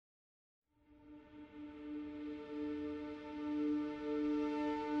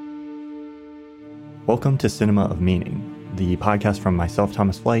Welcome to Cinema of Meaning, the podcast from myself,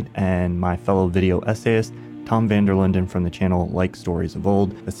 Thomas Flight, and my fellow video essayist, Tom Vander Linden from the channel Like Stories of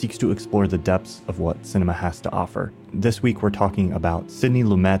Old, that seeks to explore the depths of what cinema has to offer. This week we're talking about Sidney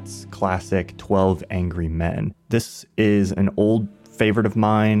Lumet's classic 12 Angry Men. This is an old favorite of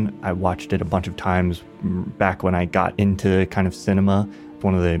mine. I watched it a bunch of times back when I got into kind of cinema. It's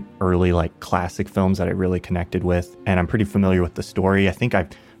one of the early classic films that I really connected with, and I'm pretty familiar with the story. I think I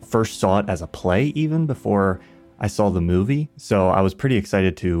first saw it as a play even before I saw the movie. So I was pretty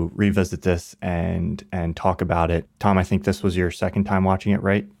excited to revisit this and talk about it. Tom, I think this was your second time watching it,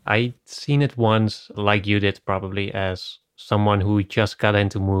 right? I'd seen it once, like you did probably, as someone who just got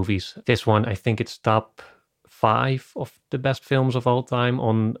into movies. This one, I think it's top 5 of the best films of all time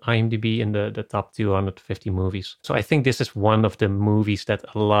on IMDb in the top 250 movies. So I think this is one of the movies that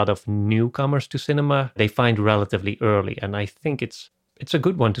a lot of newcomers to cinema, they find relatively early. And I think it's a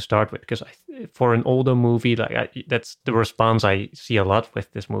good one to start with, because for an older movie, that's the response I see a lot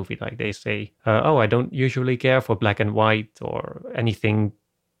with this movie. Like they say, I don't usually care for black and white or anything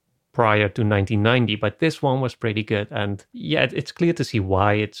prior to 1990, but this one was pretty good. And yeah, it's clear to see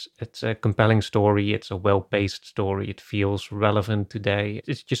why. It's a compelling story. It's a well-paced story. It feels relevant today.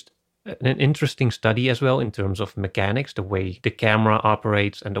 It's just an interesting study as well in terms of mechanics, the way the camera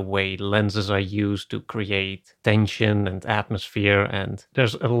operates and the way lenses are used to create tension and atmosphere. And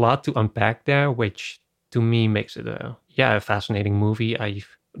there's a lot to unpack there, which to me makes it a fascinating movie. I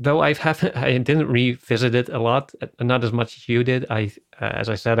didn't revisit it a lot, not as much as you did. As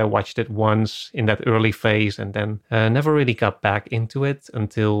I said, I watched it once in that early phase and then never really got back into it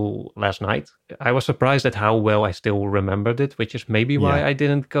until last night. I was surprised at how well I still remembered it, which is maybe why I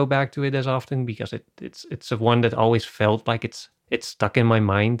didn't go back to it as often, because it's a one that always felt like it's stuck in my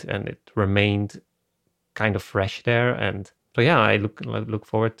mind and it remained kind of fresh there. And so I look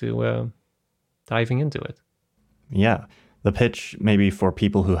forward to diving into it. Yeah. The pitch, maybe for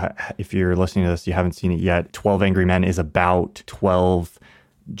people who, if you're listening to this, you haven't seen it yet, 12 Angry Men is about 12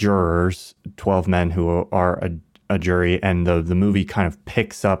 jurors, 12 men who are a jury, and the movie kind of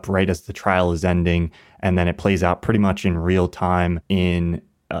picks up right as the trial is ending, and then it plays out pretty much in real time in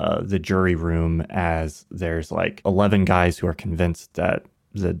the jury room, as there's 11 guys who are convinced that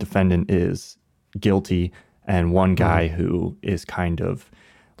the defendant is guilty, and one guy who is kind of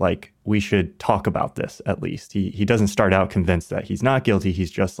we should talk about this at least. He doesn't start out convinced that he's not guilty.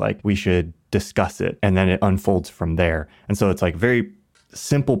 He's just we should discuss it. And then it unfolds from there. And so it's very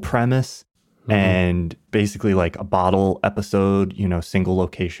simple premise and basically a bottle episode, single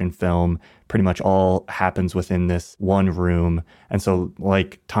location film. Pretty much all happens within this one room. And so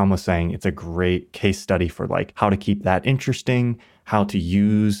like Tom was saying, it's a great case study for how to keep that interesting, how to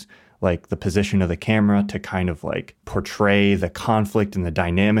use the position of the camera to kind of portray the conflict and the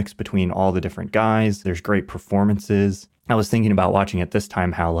dynamics between all the different guys. There's great performances. I was thinking about watching it this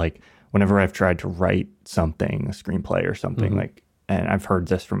time, how whenever I've tried to write something, a screenplay or something, and I've heard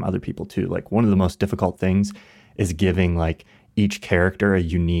this from other people too, one of the most difficult things is giving each character a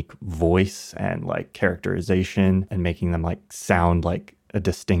unique voice and characterization and making them sound like a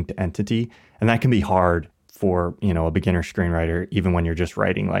distinct entity. And that can be hard for, a beginner screenwriter, even when you're just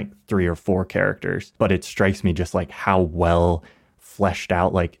writing 3 or 4 characters. But it strikes me just how well fleshed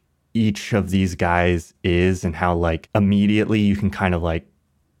out each of these guys is, and how immediately you can kind of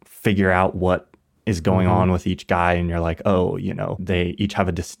figure out what is going on with each guy, and you're they each have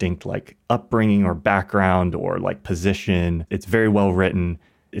a distinct upbringing or background or position. It's very well written.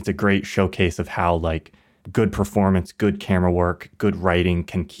 It's a great showcase of how good performance, good camera work, good writing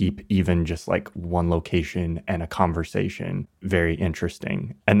can keep even just one location and a conversation very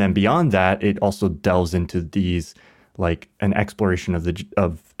interesting. And then beyond that, it also delves into these an exploration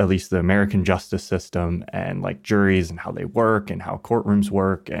of at least the American justice system and juries and how they work and how courtrooms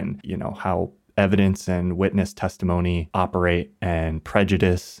work, and how evidence and witness testimony operate, and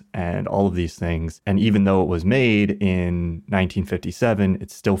prejudice and all of these things. And even though it was made in 1957, it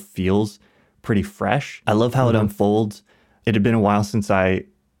still feels pretty fresh. I love how it unfolds. It had been a while since I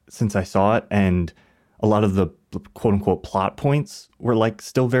saw it, and a lot of the quote unquote plot points were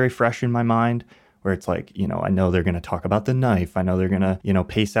still very fresh in my mind, where it's I know they're going to talk about the knife. I know they're going to,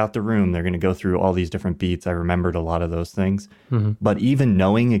 pace out the room. They're going to go through all these different beats. I remembered a lot of those things. But even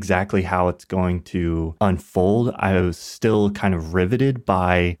knowing exactly how it's going to unfold, I was still kind of riveted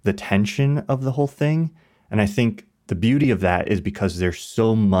by the tension of the whole thing. And I think the beauty of that is because there's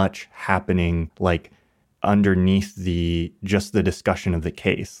so much happening underneath the discussion of the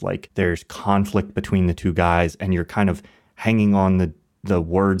case. There's conflict between the two guys, and you're kind of hanging on the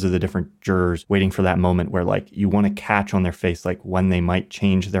words of the different jurors, waiting for that moment where like you want to catch on their face like when they might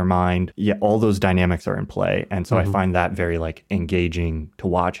change their mind. Yeah, all those dynamics are in play. And so I find that very like engaging to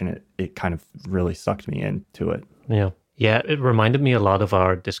watch, and it kind of really sucked me into it. Yeah. Yeah, it reminded me a lot of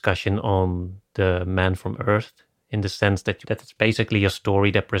our discussion on The Man from Earth, in the sense that it's basically a story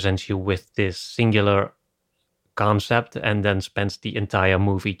that presents you with this singular concept and then spends the entire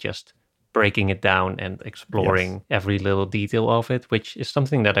movie just breaking it down and exploring every little detail of it, which is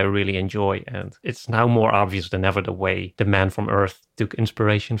something that I really enjoy. And it's now more obvious than ever the way The Man from Earth took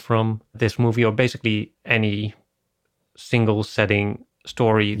inspiration from this movie, or basically any single setting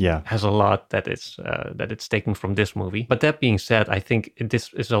story has a lot that it's taken from this movie. But that being said, I think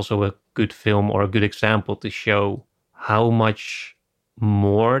this is also a good film or a good example to show how much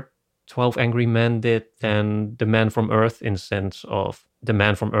more 12 Angry Men did than The Man from Earth, in the sense of The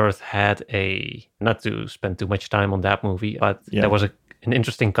Man from Earth had not to spend too much time on that movie, but there was an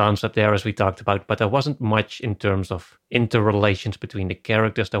interesting concept there, as we talked about, but there wasn't much in terms of interrelations between the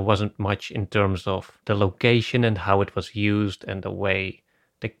characters. There wasn't much in terms of the location and how it was used and the way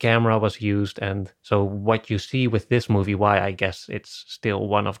the camera was used. And so what you see with this movie, why I guess it's still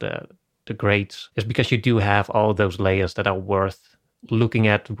one of the greats, is because you do have all those layers that are worth looking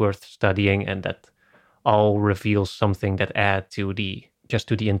at, worth studying, and that all reveal something that add to the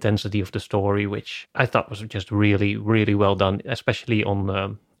intensity of the story, which I thought was just really, really well done, especially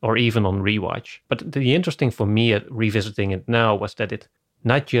on, or even on rewatch. But the interesting for me at revisiting it now was that it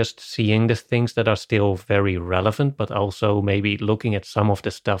not just seeing the things that are still very relevant, but also maybe looking at some of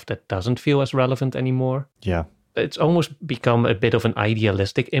the stuff that doesn't feel as relevant anymore. Yeah. It's almost become a bit of an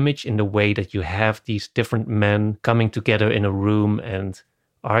idealistic image in the way that you have these different men coming together in a room and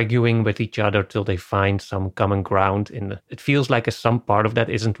arguing with each other till they find some common ground. It feels like some part of that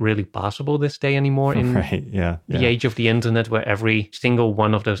isn't really possible this day anymore in the age of the internet, where every single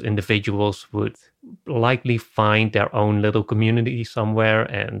one of those individuals would likely find their own little community somewhere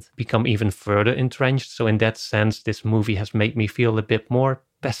and become even further entrenched. So in that sense, this movie has made me feel a bit more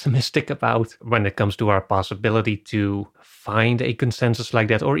pessimistic about when it comes to our possibility to find a consensus like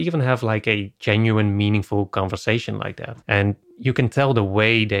that, or even have like a genuine, meaningful conversation like that. And you can tell the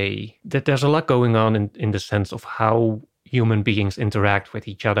way that there's a lot going on in the sense of how human beings interact with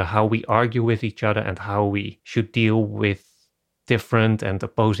each other, how we argue with each other, and how we should deal with different and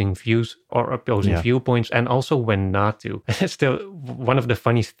opposing views or opposing viewpoints, and also when not to. Still, one of the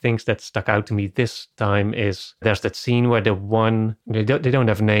funniest things that stuck out to me this time is there's that scene where they don't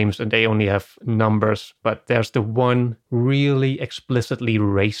have names and they only have numbers, but there's the one really explicitly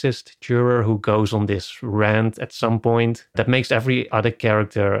racist juror who goes on this rant at some point that makes every other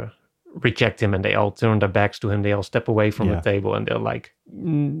character reject him, and they all turn their backs to him. They all step away from the table, and they're like,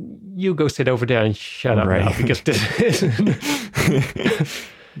 you go sit over there and shut up now, because this is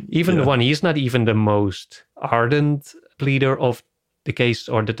even the one, he's not even the most ardent pleader of the case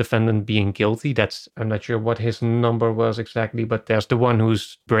or the defendant being guilty. I'm not sure what his number was exactly, but there's the one who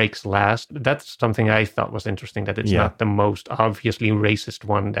breaks last. That's something I thought was interesting, that it's not the most obviously racist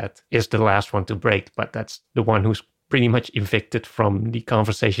one that is the last one to break, but that's the one who's pretty much evicted from the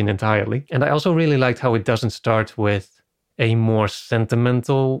conversation entirely. And I also really liked how it doesn't start with a more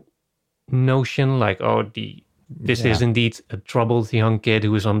sentimental notion, like, this is indeed a troubled young kid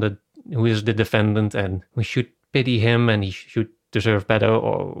who is the defendant, and we should pity him and he should deserve better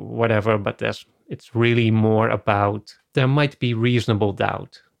or whatever. But it's really more about, there might be reasonable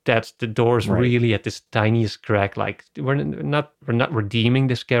doubt that the door's really at this tiniest crack. Like, we're not redeeming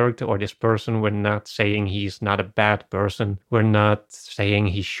this character or this person. We're not saying he's not a bad person. We're not saying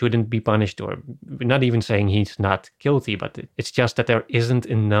he shouldn't be punished, or we're not even saying he's not guilty, but it's just that there isn't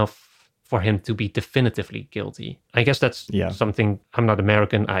enough for him to be definitively guilty. I guess that's something. I'm not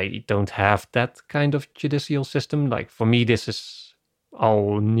American. I don't have that kind of judicial system. Like, for me, this is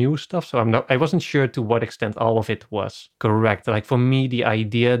all new stuff, so I wasn't sure to what extent all of it was correct. Like, for me, the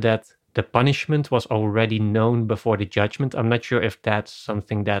idea that the punishment was already known before the judgment, I'm not sure if that's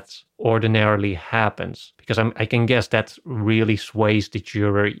something that ordinarily happens, because I can guess that really sways the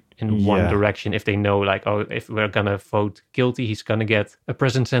jury in one direction. If they know, like, if we're gonna vote guilty, he's gonna get a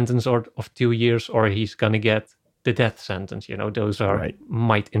prison sentence of 2 years, or he's gonna get the death sentence. Those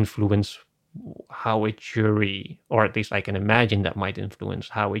might influence how a jury, or at least I can imagine that might influence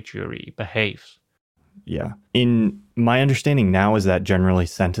how a jury behaves. Yeah. In my understanding now is that generally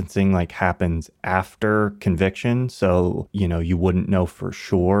sentencing happens after conviction. So, you wouldn't know for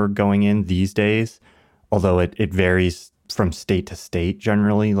sure going in these days, although it varies from state to state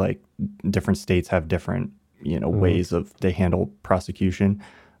generally. Like, different states have different, ways of they handle prosecution.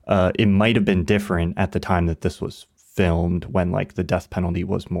 It might have been different at the time that this was filmed when like the death penalty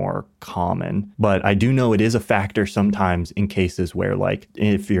was more common. But I do know it is a factor sometimes in cases where like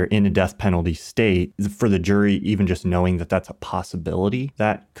if you're in a death penalty state, for the jury, even just knowing that that's a possibility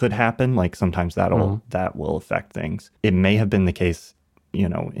that could happen, like sometimes that will affect things. It may have been the case, you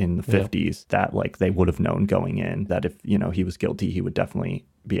know, in the 50s that like they would have known going in that if, you know, he was guilty, he would definitely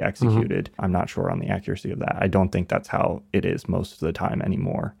be executed. I'm not sure on the accuracy of that. I don't think that's how it is most of the time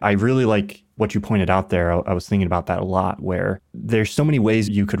anymore. I really like what you pointed out there. I was thinking about that a lot, where there's so many ways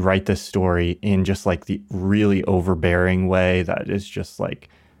you could write this story in just like the really overbearing way that is just like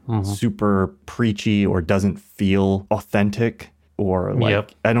super preachy or doesn't feel authentic, or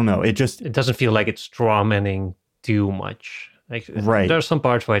like, I don't know. It doesn't feel like it's strawmanning too much. Like, right. There's some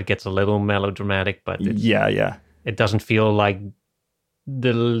parts where it gets a little melodramatic, but it doesn't feel like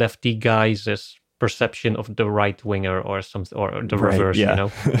the lefty guy's perception of the right winger or something, or the reverse, you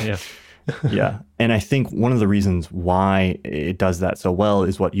know? Yeah. And I think one of the reasons why it does that so well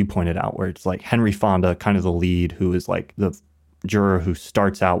is what you pointed out, where it's like Henry Fonda, kind of the lead, who is like the juror who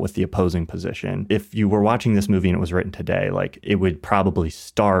starts out with the opposing position. If you were watching this movie and it was written today, like it would probably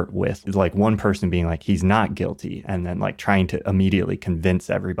start with like one person being like, he's not guilty, and then like trying to immediately convince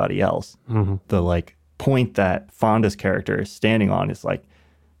everybody else. The like point that Fonda's character is standing on is like,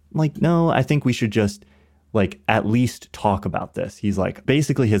 no, I think we should just like at least talk about this. He's like,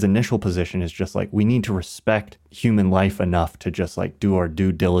 basically his initial position is just like, we need to respect human life enough to just like do our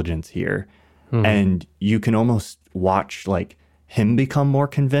due diligence here. And you can almost watch like him become more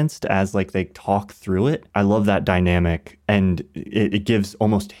convinced as like they talk through it. I love that dynamic, and it gives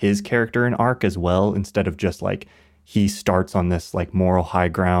almost his character an arc as well, instead of just like he starts on this like moral high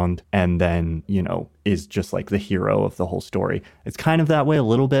ground and then, you know, is just like the hero of the whole story. It's kind of that way a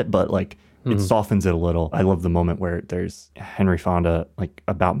little bit, but like it softens it a little. I love the moment where there's Henry Fonda, like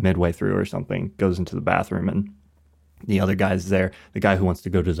about midway through or something, goes into the bathroom and the other guy's there, the guy who wants to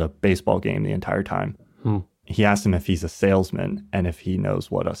go to the baseball game the entire time. He asks him if he's a salesman and if he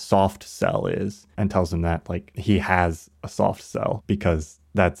knows what a soft sell is, and tells him that like he has a soft sell, because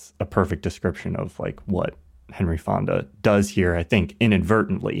that's a perfect description of like what Henry Fonda does here. I think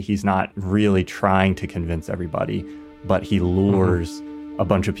inadvertently, he's not really trying to convince everybody, but he lures a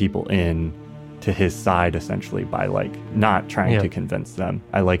bunch of people in to his side essentially by like not trying to convince them.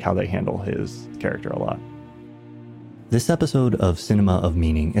 I like how they handle his character a lot. This episode of Cinema of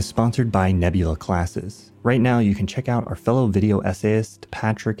Meaning is sponsored by Nebula Classes. Right now, you can check out our fellow video essayist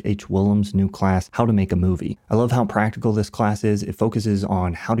Patrick H. Willems' new class, How to Make a Movie. I love how practical this class is. It focuses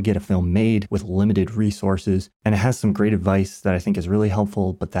on how to get a film made with limited resources, and it has some great advice that I think is really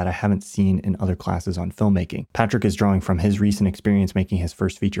helpful, but that I haven't seen in other classes on filmmaking. Patrick is drawing from his recent experience making his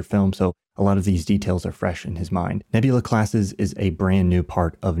first feature film, so a lot of these details are fresh in his mind. Nebula Classes is a brand new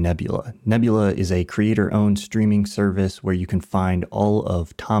part of Nebula. Nebula is a creator-owned streaming service where you can find all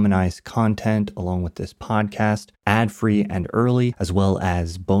of Tom and I's content along with this podcast, ad-free and early, as well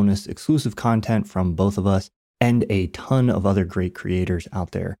as bonus exclusive content from both of us, and a ton of other great creators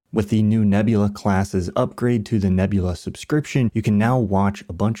out there. With the new Nebula Classes upgrade to the Nebula subscription, you can now watch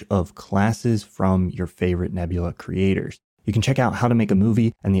a bunch of classes from your favorite Nebula creators. You can check out How to Make a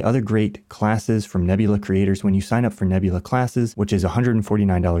Movie and the other great classes from Nebula creators when you sign up for Nebula Classes, which is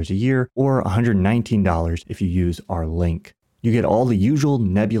 $149 a year or $119 if you use our link. You get all the usual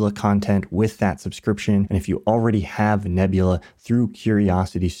Nebula content with that subscription, and if you already have Nebula through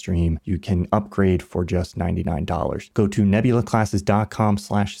CuriosityStream, you can upgrade for just $99. Go to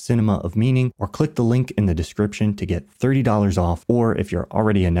nebulaclasses.com/cinema of meaning or click the link in the description to get $30 off, or if you're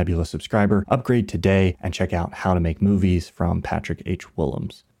already a Nebula subscriber, upgrade today and check out How to Make Movies from Patrick H.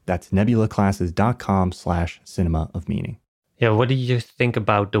 Willems. That's nebulaclasses.com/cinema of meaning. Yeah, what do you think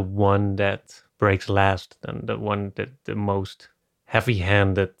about the one that breaks last, and the one that the most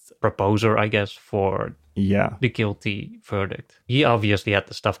heavy-handed proposer, I guess, for the guilty verdict? He obviously had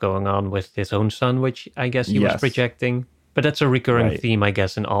the stuff going on with his own son, which I guess he was projecting. But that's a recurring theme, I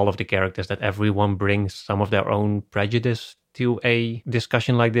guess, in all of the characters, that everyone brings some of their own prejudice to a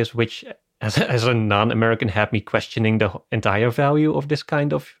discussion like this, which as a non-American had me questioning the entire value of this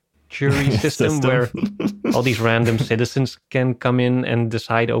kind of jury system where all these random citizens can come in and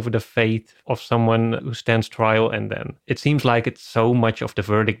decide over the fate of someone who stands trial, and then it seems like it's so much of the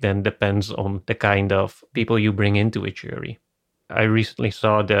verdict then depends on the kind of people you bring into a jury. I recently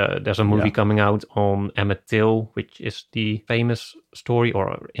saw there's a movie coming out on Emmett Till, which is the famous story,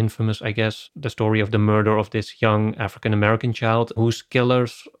 or infamous, I guess, the story of the murder of this young African-American child whose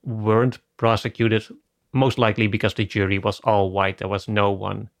killers weren't prosecuted, most likely because the jury was all white. There was no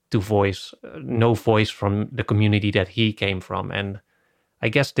one to voice, no voice from the community that he came from. And I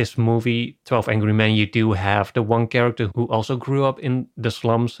guess this movie, 12 Angry Men, you do have the one character who also grew up in the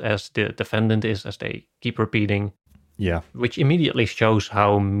slums as the defendant is, as they keep repeating. Yeah. Which immediately shows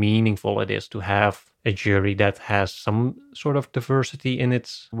how meaningful it is to have a jury that has some sort of diversity in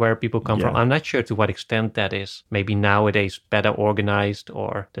it, where people come from. I'm not sure to what extent that is maybe nowadays better organized,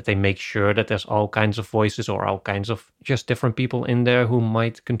 or that they make sure that there's all kinds of voices or all kinds of just different people in there who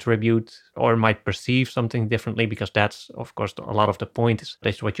might contribute or might perceive something differently, because that's, of course, a lot of the point. Is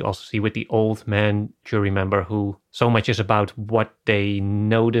that's what you also see with the old man jury member, who so much is about what they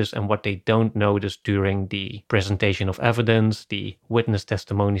notice and what they don't notice during the presentation of evidence, the witness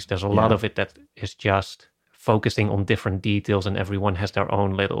testimonies. There's a lot of it that is just focusing on different details, and everyone has their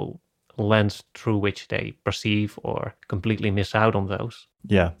own little lens through which they perceive or completely miss out on those.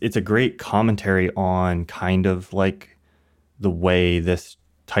 Yeah, it's a great commentary on kind of like the way this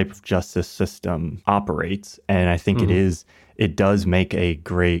type of justice system operates. And I think it does make a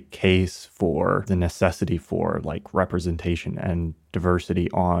great case for the necessity for like representation and diversity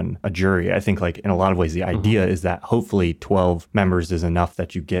on a jury. I think like in a lot of ways, the idea is that hopefully 12 members is enough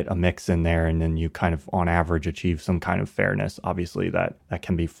that you get a mix in there, and then you kind of on average achieve some kind of fairness. Obviously that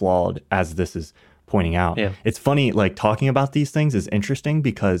can be flawed, as this is pointing out. Yeah. It's funny, like talking about these things is interesting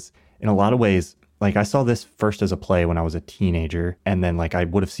because in a lot of ways, like I saw this first as a play when I was a teenager, and then like I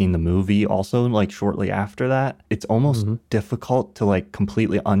would have seen the movie also like shortly after that. It's almost difficult to like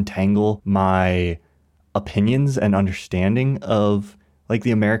completely untangle my opinions and understanding of like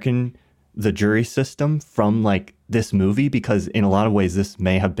the jury system from like this movie, because in a lot of ways this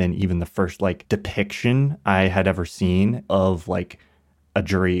may have been even the first like depiction I had ever seen of like a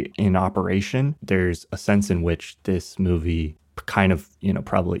jury in operation. There's a sense in which this movie kind of,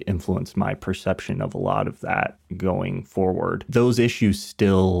 probably influenced my perception of a lot of that going forward. Those issues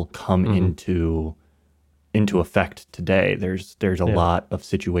still come into effect today. There's a lot of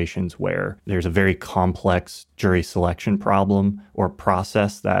situations where there's a very complex jury selection problem or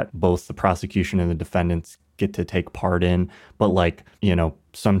process that both the prosecution and the defendants get to take part in. But like,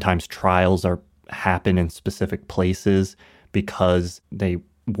 sometimes trials happen in specific places because they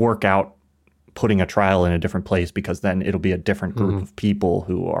work out putting a trial in a different place, because then it'll be a different group of people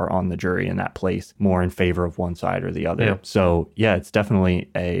who are on the jury in that place, more in favor of one side or the other. Yeah. So yeah, it's definitely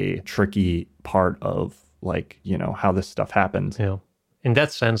a tricky part of like, how this stuff happens. Yeah. In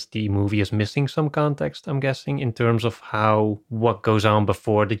that sense, the movie is missing some context, I'm guessing, in terms of what goes on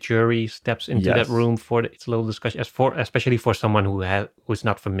before the jury steps into that room for its little discussion, especially for someone who's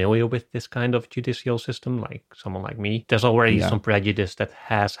not familiar with this kind of judicial system, like someone like me. There's already some prejudice that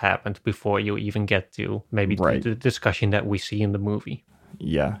has happened before you even get to maybe the discussion that we see in the movie.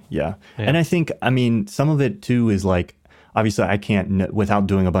 Yeah. And I think, some of it too is like, obviously I can't, without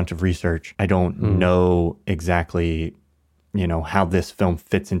doing a bunch of research, I don't know exactly how this film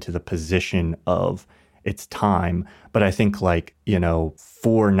fits into the position of its time. But I think like,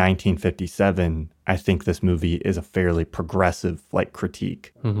 for 1957, I think this movie is a fairly progressive like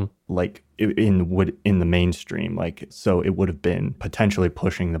critique, like in the mainstream. Like, so it would have been potentially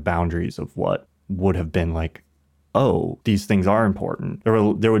pushing the boundaries of what would have been like, oh, these things are important.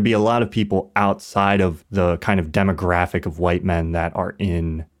 There would be a lot of people outside of the kind of demographic of white men that are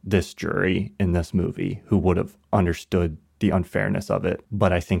in this jury in this movie who would have understood the unfairness of it.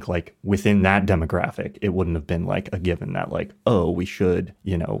 But I think like within that demographic, it wouldn't have been like a given that like, oh, we should,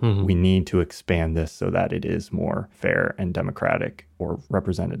 we need to expand this so that it is more fair and democratic or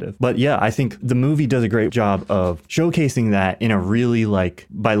representative. But yeah, I think the movie does a great job of showcasing that in a really like,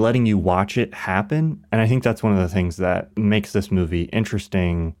 by letting you watch it happen. And I think that's one of the things that makes this movie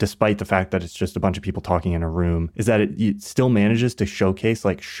interesting, despite the fact that it's just a bunch of people talking in a room, is that it still manages to showcase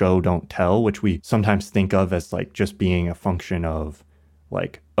like show, don't tell, which we sometimes think of as like just being a function of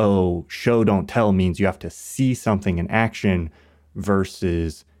like, oh, show, don't tell means you have to see something in action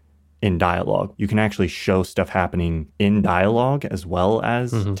versus in dialogue. You can actually show stuff happening in dialogue as well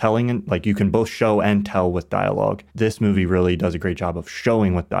as telling, and like you can both show and tell with dialogue. This movie really does a great job of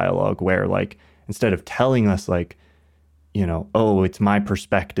showing with dialogue, where like instead of telling us like, oh, it's my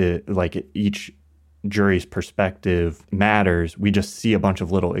perspective, like each jury's perspective matters, we just see a bunch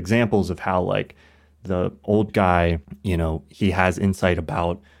of little examples of how like the old guy, he has insight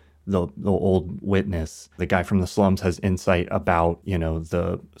about the old witness. The guy from the slums has insight about,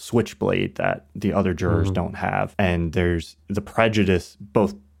 the switchblade that the other jurors don't have. And there's the prejudice,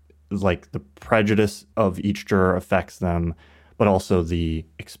 both like the prejudice of each juror affects them, but also the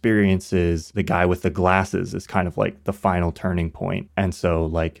experiences. The guy with the glasses is kind of like the final turning point. And so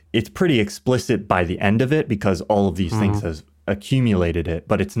like it's pretty explicit by the end of it, because all of these things accumulated it,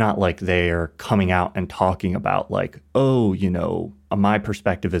 but it's not like they're coming out and talking about like, oh, you know, my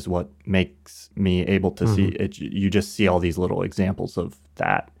perspective is what makes me able to see it. You just see all these little examples of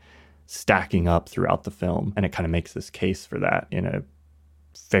that stacking up throughout the film, and it kind of makes this case for that in a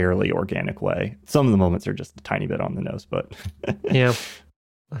fairly organic way. Some of the moments are just a tiny bit on the nose, but yeah.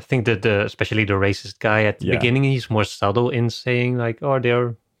 I think that especially the racist guy at the beginning, he's more subtle in saying like, oh,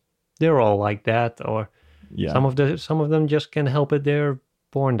 they're all like that, or some of them just can't help it, they're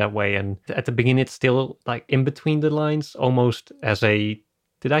born that way. And at the beginning it's still like in between the lines, almost as a,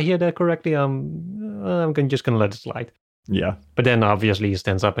 did I hear that correctly? Just gonna let it slide. Yeah. But then obviously he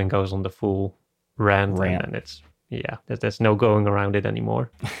stands up and goes on the full rant. And it's there's no going around it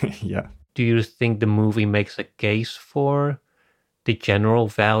anymore. Yeah. Do you think the movie makes a case for the general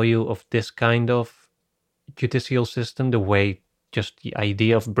value of this kind of judicial system, the way just the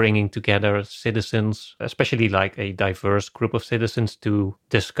idea of bringing together citizens, especially like a diverse group of citizens, to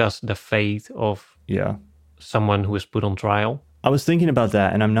discuss the fate of someone who is put on trial? I was thinking about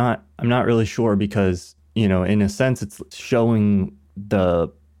that, and I'm not really sure, because, you know, in a sense it's showing the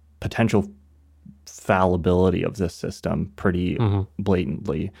potential fallibility of this system pretty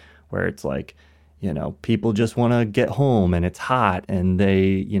blatantly, where it's like, you know, people just want to get home and it's hot and they,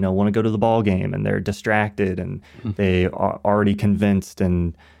 you know, want to go to the ball game and they're distracted and they are already convinced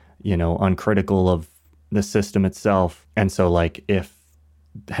and, you know, uncritical of the system itself. And so like if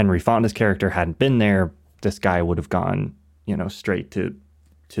Henry Fonda's character hadn't been there, this guy would have gone, you know, straight to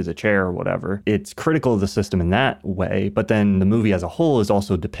the chair or whatever. It's critical of the system in that way, but then the movie as a whole is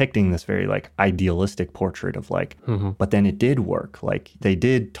also depicting this very like idealistic portrait of like, but then it did work. Like they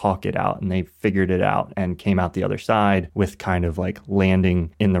did talk it out and they figured it out and came out the other side with kind of like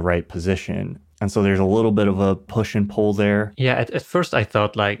landing in the right position. And so there's a little bit of a push and pull there. Yeah, at first I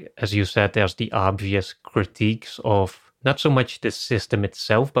thought, like, as you said, there's the obvious critiques of not so much the system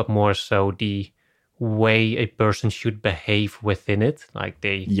itself, but more so the way a person should behave within it. Like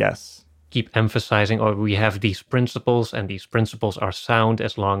they keep emphasizing, or we have these principles and these principles are sound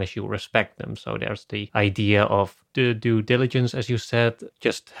as long as you respect them. So there's the idea of the due diligence, as you said,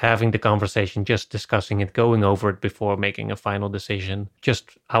 just having the conversation, just discussing it, going over it before making a final decision,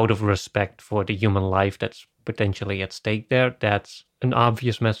 just out of respect for the human life that's potentially at stake there. That's an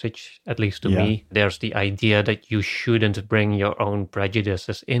obvious message, at least to me. There's the idea that you shouldn't bring your own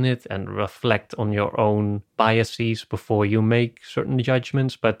prejudices in it and reflect on your own biases before you make certain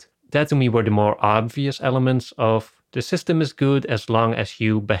judgments. But that to me were the more obvious elements of the system is good as long as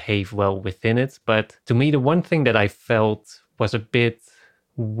you behave well within it. But to me, the one thing that I felt was a bit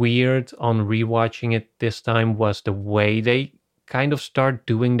weird on rewatching it this time was the way they kind of start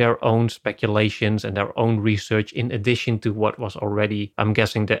doing their own speculations and their own research in addition to what was already, I'm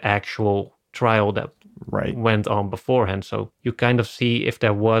guessing, the actual trial that went on beforehand. So you kind of see if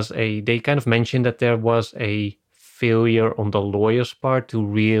there was they kind of mentioned that there was a failure on the lawyer's part to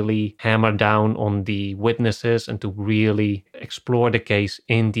really hammer down on the witnesses and to really explore the case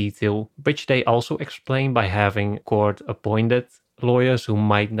in detail, which they also explain by having court-appointed lawyers who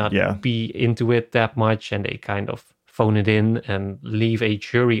might not be into it that much, and they kind of phone it in and leave a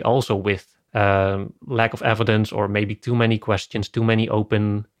jury also with lack of evidence or maybe too many questions, too many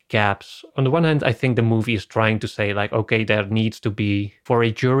open gaps. On the one hand, I think the movie is trying to say like, okay, there needs to be, for a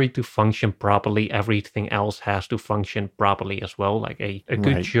jury to function properly, everything else has to function properly as well. Like a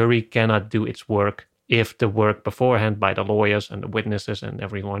good jury cannot do its work if the work beforehand by the lawyers and the witnesses and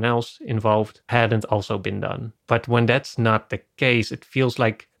everyone else involved hadn't also been done. But when that's not the case, it feels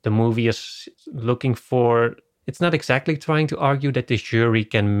like the movie is looking for, it's not exactly trying to argue that the jury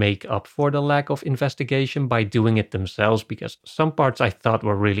can make up for the lack of investigation by doing it themselves, because some parts I thought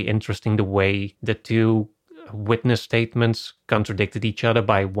were really interesting, the way the two witness statements contradicted each other,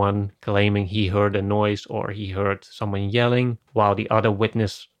 by one claiming he heard a noise or he heard someone yelling, while the other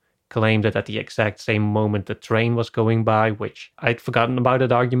witness claimed that at the exact same moment the train was going by, which I'd forgotten about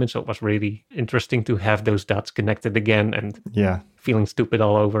that argument. So it was really interesting to have those dots connected again, and feeling stupid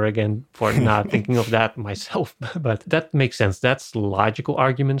all over again for not thinking of that myself. But that makes sense. That's logical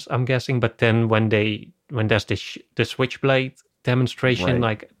arguments, I'm guessing. But then when there's the switchblade demonstration,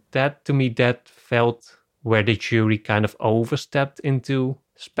 like that, to me, that felt where the jury kind of overstepped into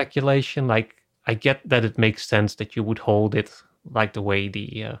speculation. Like, I get that it makes sense that you would hold it like the way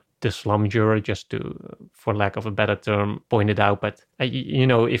the slum juror, just to, for lack of a better term, pointed out. But, you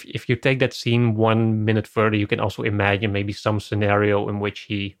know, if you take that scene 1 minute further, you can also imagine maybe some scenario in which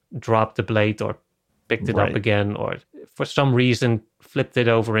he dropped the blade or picked it up again, or for some reason flipped it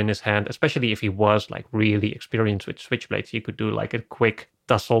over in his hand, especially if he was like really experienced with switchblades. He could do like a quick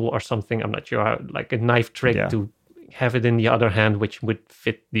tussle or something. I'm not sure how, like a knife trick to have it in the other hand, which would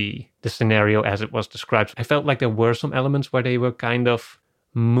fit the scenario as it was described. I felt like there were some elements where they were kind of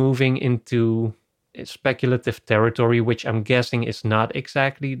moving into speculative territory, which I'm guessing is not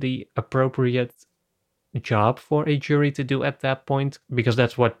exactly the appropriate job for a jury to do at that point, because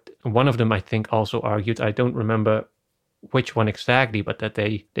that's what one of them, I think, also argued. I don't remember which one exactly, but that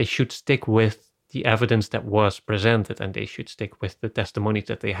they should stick with the evidence that was presented, and they should stick with the testimonies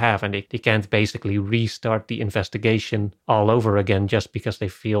that they have, and they can't basically restart the investigation all over again just because they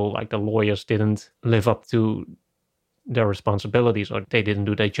feel like the lawyers didn't live up to their responsibilities or they didn't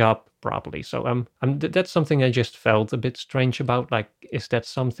do their job properly. So that's something I just felt a bit strange about. Like, is that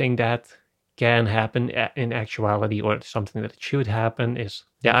something that can happen in actuality, or something that should happen?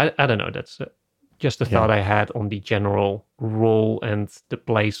 I don't know. That's just a thought I had on the general role and the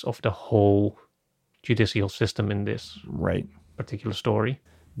place of the whole judicial system in this particular story.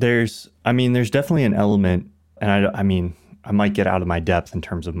 There's definitely an element, and I might get out of my depth in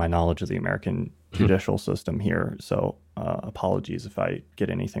terms of my knowledge of the American judicial system here, so apologies if I get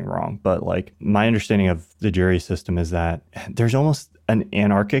anything wrong. But like, my understanding of the jury system is that there's almost an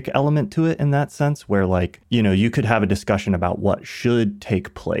anarchic element to it in that sense, where like, you could have a discussion about what should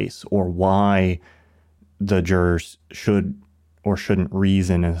take place or why the jurors should or shouldn't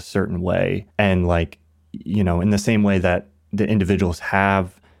reason in a certain way. And like, in the same way that the individuals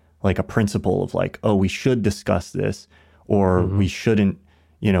have like a principle of like, oh, we should discuss this, or we shouldn't,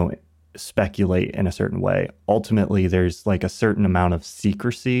 speculate in a certain way. Ultimately, there's like a certain amount of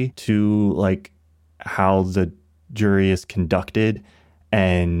secrecy to like how the jury is conducted,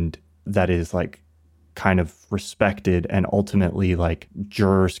 and that is like kind of respected, and ultimately like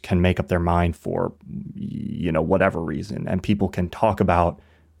jurors can make up their mind for whatever reason, and people can talk about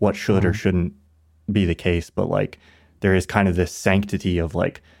what should or shouldn't be the case, but like there is kind of this sanctity of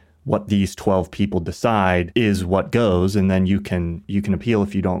like what these 12 people decide is what goes, and then you can appeal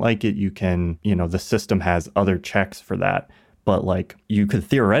if you don't like it. You can, the system has other checks for that, but like you could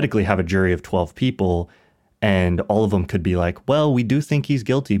theoretically have a jury of 12 people and all of them could be like, well, we do think he's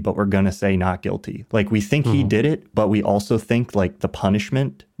guilty, but we're going to say not guilty. Like, we think he did it, but we also think like the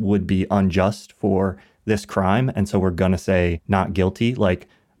punishment would be unjust for this crime, and so we're going to say not guilty. Like,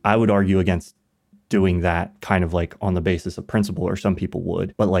 I would argue against doing that kind of like on the basis of principle, or some people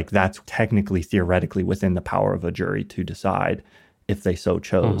would, but like that's technically, theoretically within the power of a jury to decide if they so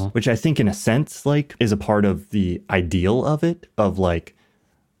chose, which I think in a sense like is a part of the ideal of it, of like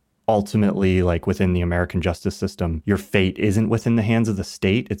ultimately like within the American justice system, your fate isn't within the hands of the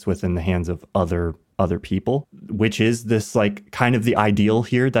state, it's within the hands of other people, which is this like kind of the ideal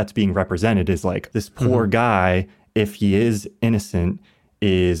here that's being represented, is like this poor guy, if he is innocent,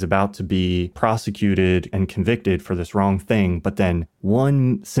 is about to be prosecuted and convicted for this wrong thing, but then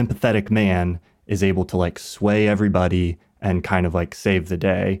one sympathetic man is able to like sway everybody and kind of like save the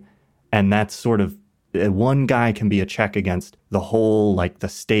day. And that's sort of, one guy can be a check against the whole, like the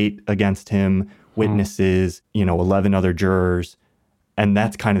state against him, witnesses, 11 other jurors. And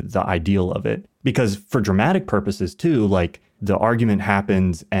that's kind of the ideal of it. Because for dramatic purposes too, like the argument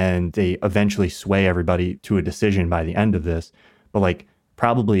happens and they eventually sway everybody to a decision by the end of this. But like,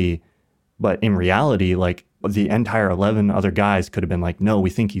 but in reality, like the entire 11 other guys could have been like, no,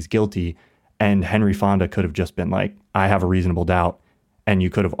 we think he's guilty. And Henry Fonda could have just been like, I have a reasonable doubt. And you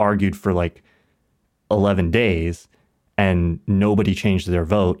could have argued for like 11 days and nobody changed their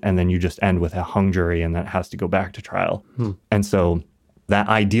vote. And then you just end with a hung jury and that has to go back to trial. And so that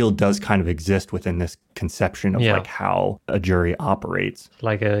ideal does kind of exist within this conception of like how a jury operates.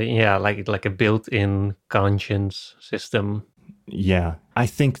 Like a built-in conscience system. Yeah, I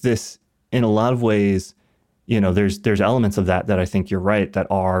think this, in a lot of ways, there's elements of that I think you're right that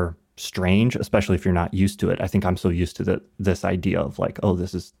are strange, especially if you're not used to it. I think I'm so used to this idea of like, oh,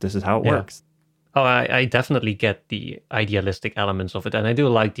 this is how it works. Oh, I definitely get the idealistic elements of it, and I do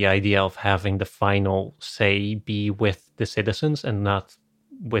like the idea of having the final say be with the citizens and not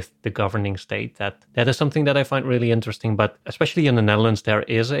with the governing state. That is something that I find really interesting. But especially in the Netherlands, there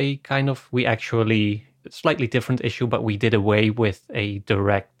is a kind of, slightly different issue, but we did away with a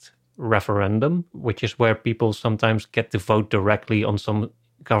direct referendum, which is where people sometimes get to vote directly on some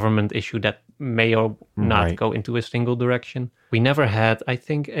government issue that may or not go into a single direction. We never had, I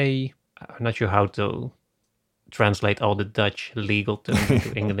think, I'm not sure how to translate all the Dutch legal terms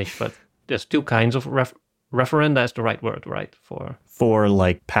into English, but there's two kinds of referenda is the right word, right? For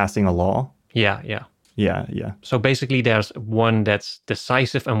like passing a law? Yeah. So basically there's one that's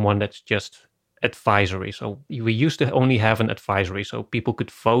decisive and one that's just advisory. So we used to only have an advisory, so people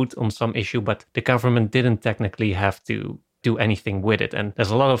could vote on some issue, but the government didn't technically have to do anything with it. And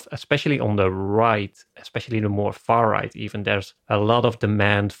there's a lot of, especially on the right, especially the more far right even, there's a lot of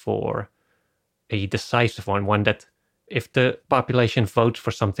demand for a decisive one that if the population votes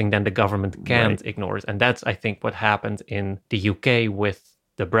for something, then the government can't ignore it. And that's, I think, what happened in the UK with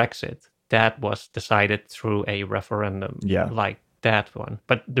the Brexit. That was decided through a referendum like that one.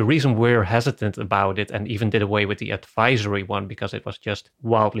 But the reason we're hesitant about it and even did away with the advisory one, because it was just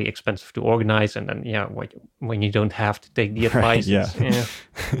wildly expensive to organize. And then, when you don't have to take the advice,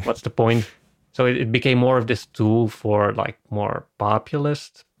 what's the point? So it became more of this tool for like more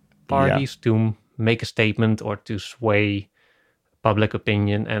populist parties to make a statement or to sway public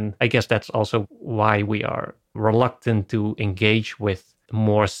opinion. And I guess that's also why we are reluctant to engage with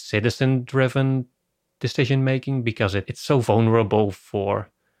more citizen-driven decision-making, because it's so vulnerable for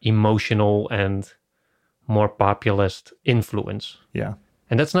emotional and more populist influence. Yeah.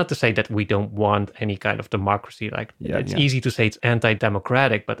 And that's not to say that we don't want any kind of democracy. Like it's easy to say it's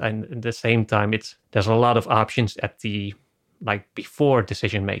anti-democratic, but at the same time, there's a lot of options at the before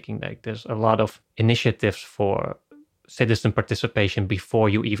decision making. Like there's a lot of initiatives for citizen participation before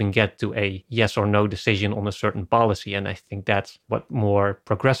you even get to a yes or no decision on a certain policy. And I think that's what more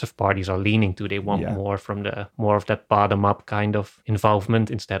progressive parties are leaning to. They want more of that bottom up kind of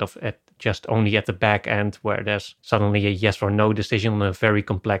involvement, instead of just only at the back end where there's suddenly a yes or no decision on a very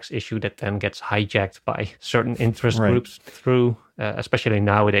complex issue that then gets hijacked by certain interest groups through, especially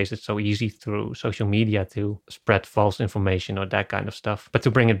nowadays, it's so easy through social media to spread false information or that kind of stuff. But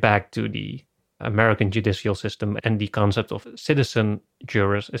to bring it back to the American judicial system and the concept of citizen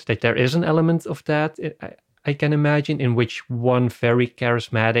jurors, is that there is an element of that, I can imagine, in which one very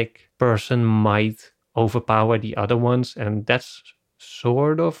charismatic person might overpower the other ones. And that's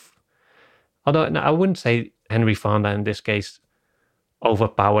sort of, although I wouldn't say Henry Fonda in this case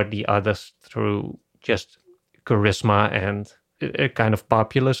overpowered the others through just charisma and a kind of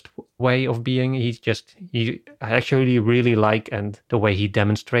populist way of being. I actually really like and the way he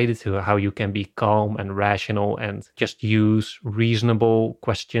demonstrated to how you can be calm and rational and just use reasonable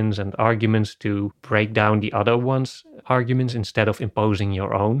questions and arguments to break down the other one's arguments instead of imposing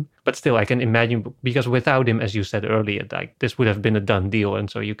your own. But still, I can imagine, because without him, as you said earlier, like this would have been a done deal. And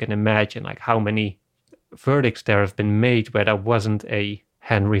so you can imagine like how many verdicts there have been made where there wasn't a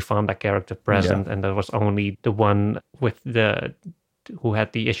Henry Fonda character present, and there was only the one who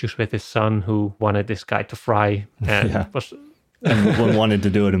had the issues with his son, who wanted this guy to fry and and wanted to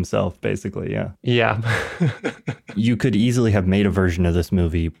do it himself, basically. Yeah. You could easily have made a version of this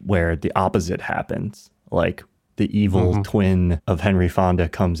movie where the opposite happens, like the evil twin of Henry Fonda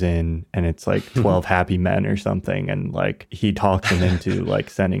comes in and it's like 12 happy men or something, and like he talks him into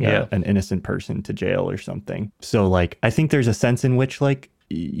like sending an innocent person to jail or something. So like I think there's a sense in which like,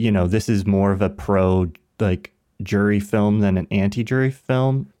 this is more of a pro like jury film than an anti-jury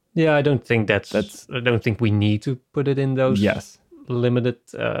film. Yeah, I don't think I don't think we need to put it in those limited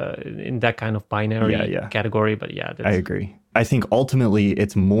in that kind of binary category. But I agree. I think ultimately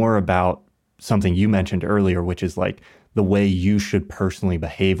it's more about something you mentioned earlier, which is like the way you should personally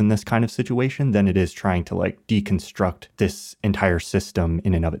behave in this kind of situation than it is trying to like deconstruct this entire system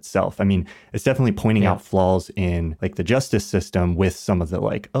in and of itself. I mean, it's definitely pointing out flaws in like the justice system with some of the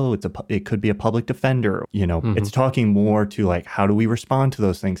like, it could be a public defender, it's talking more to like, how do we respond to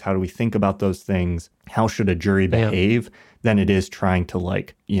those things? How do we think about those things? How should a jury behave than it is trying to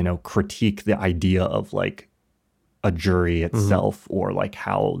like, critique the idea of like a jury itself or like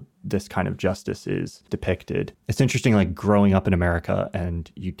how this kind of justice is depicted. It's interesting, like growing up in America and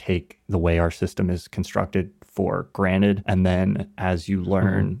you take the way our system is constructed for granted. And then as you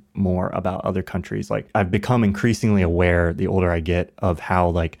learn more about other countries, like I've become increasingly aware the older I get of how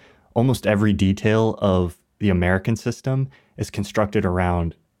like almost every detail of the American system is constructed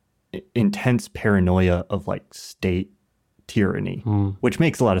around intense paranoia of like state tyranny, which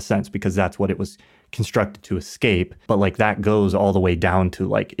makes a lot of sense because that's what it was constructed to escape. But like that goes all the way down to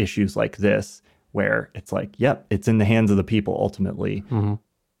like issues like this, where it's like, it's in the hands of the people ultimately,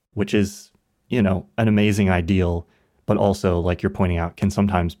 which is, an amazing ideal, but also like you're pointing out can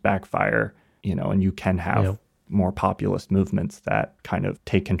sometimes backfire, and you can have more populist movements that kind of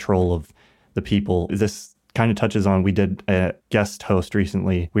take control of the people. This kind of touches on, we did a guest host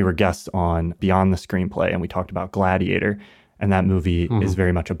recently. We were guests on Beyond the Screenplay and we talked about Gladiator. And that movie is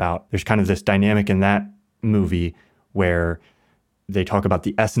very much about, there's kind of this dynamic in that movie where they talk about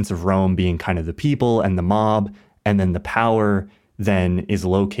the essence of Rome being kind of the people and the mob, and then the power then is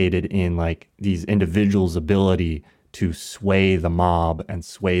located in like these individuals' ability to sway the mob and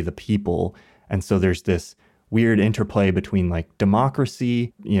sway the people. And so there's this weird interplay between like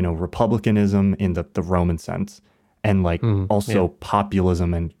democracy, republicanism in the Roman sense, and like also yeah.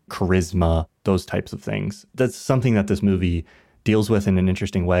 populism and charisma, those types of things. That's something that this movie deals with in an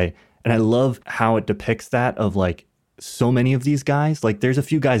interesting way. And I love how it depicts that of like so many of these guys. Like there's a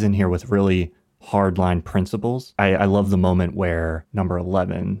few guys in here with really hardline principles. I love the moment where number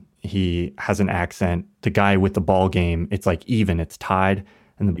 11, he has an accent. The guy with the ball game, it's like even, it's tied.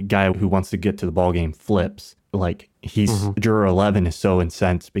 And the guy who wants to get to the ball game flips. Like juror 11 is so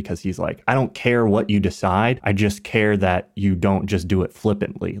incensed because he's like, I don't care what you decide. I just care that you don't just do it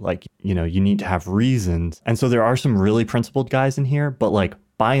flippantly. Like, you know, you need to have reasons. And so there are some really principled guys in here, but like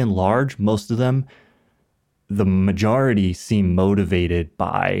by and large, most of them, the majority seem motivated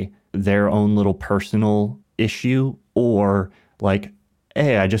by their own little personal issue, or like,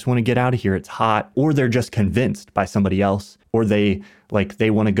 hey, I just want to get out of here. It's hot. Or they're just convinced by somebody else, or they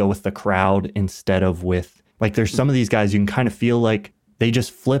want to go with the crowd instead of with, like, there's some of these guys you can kind of feel like they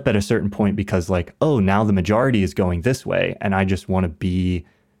just flip at a certain point because like, oh, now the majority is going this way and I just want to be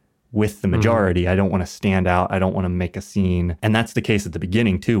with the majority. I don't want to stand out. I don't want to make a scene. And that's the case at the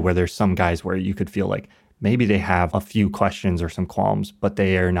beginning too, where there's some guys where you could feel like maybe they have a few questions or some qualms, but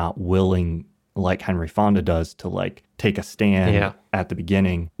they are not willing, like Henry Fonda does, to like take a stand at the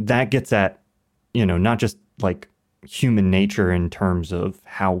beginning. That gets at, you know, not just like human nature in terms of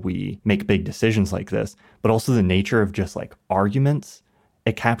how we make big decisions like this, but also the nature of just like arguments.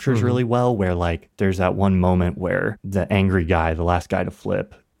 It captures really well, where like there's that one moment where the angry guy, the last guy to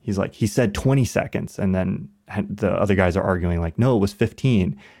flip, he's like, he said 20 seconds. And then the other guys are arguing like, no, it was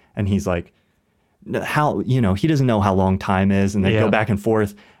 15. And he's like, how, you know, he doesn't know how long time is. And they go back and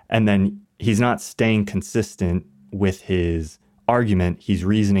forth. And then he's not staying consistent with his argument. He's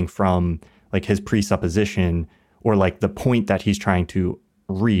reasoning from like his presupposition, or like the point that he's trying to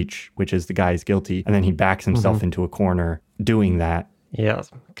reach, which is the guy is guilty. And then he backs himself into a corner doing that. Yeah,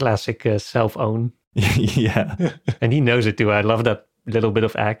 classic self-own. Yeah. And he knows it too. I love that little bit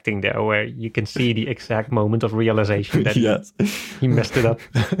of acting there where you can see the exact moment of realization that he messed it up.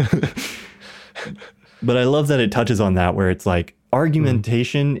 But I love that it touches on that, where it's like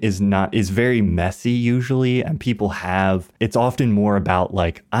argumentation is very messy usually, and it's often more about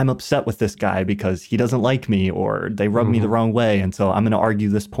like, I'm upset with this guy because he doesn't like me, or they rub me the wrong way, and so I'm going to argue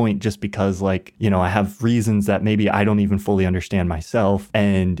this point just because, like, you know, I have reasons that maybe I don't even fully understand myself,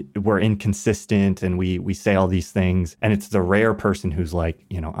 and we're inconsistent, and we say all these things, and it's the rare person who's like,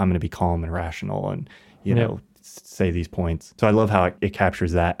 you know, I'm going to be calm and rational and, you know, say these points. So I love how it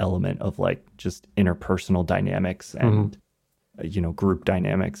captures that element of like just interpersonal dynamics and you know, group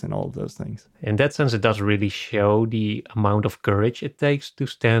dynamics and all of those things. In that sense, it does really show the amount of courage it takes to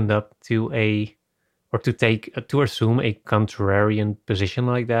stand up to to assume a contrarian position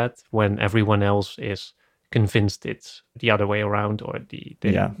like that when everyone else is convinced it's the other way around, or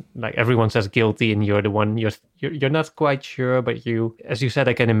like everyone says guilty and you're the one you're not quite sure, but you, as you said,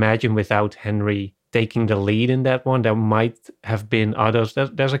 I can imagine without Henry taking the lead in that one, there might have been others.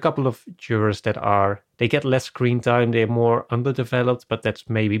 There's a couple of jurors they get less screen time, they're more underdeveloped, but that's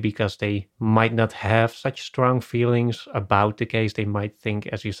maybe because they might not have such strong feelings about the case. They might think,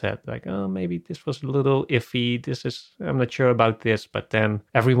 as you said, like, oh, maybe this was a little iffy, I'm not sure about this, but then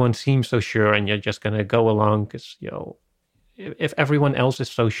everyone seems so sure and you're just going to go along because, you know, if everyone else is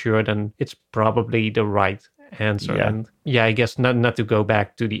so sure, then it's probably the right answer. And I guess not to go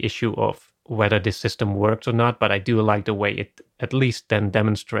back to the issue of whether this system works or not, but I do like the way it at least then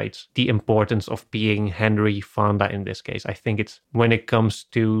demonstrates the importance of being Henry Fonda in this case. I think it's when it comes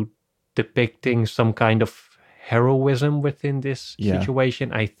to depicting some kind of heroism within this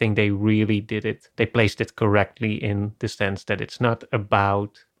situation, I think they really did it. They placed it correctly in the sense that it's not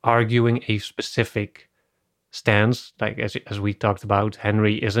about arguing a specific stance. Like as we talked about,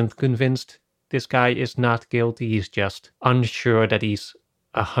 Henry isn't convinced this guy is not guilty. He's just unsure that he's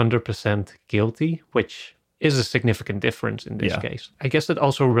 100% guilty, which is a significant difference in this case. I guess that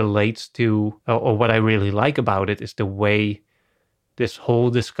also relates to, or what I really like about it is the way this whole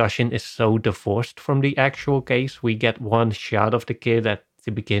discussion is so divorced from the actual case. We get one shot of the kid at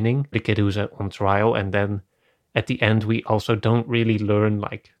the beginning, the kid who's on trial, and then at the end we also don't really learn,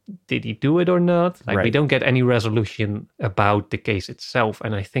 like, did he do it or not? Like, we don't get any resolution about the case itself.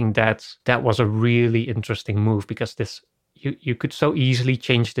 And I think that was a really interesting move, because this you could so easily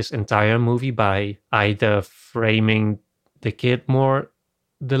change this entire movie by either framing the kid more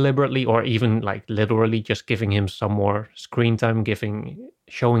deliberately, or even like literally just giving him some more screen time,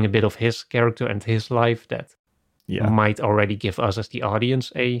 showing a bit of his character and his life that might already give us as the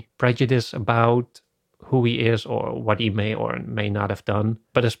audience a prejudice about who he is or what he may or may not have done.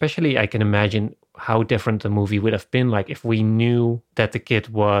 But especially I can imagine how different the movie would have been like if we knew that the kid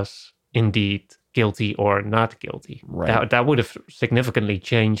was indeed guilty or not guilty. Right. That would have significantly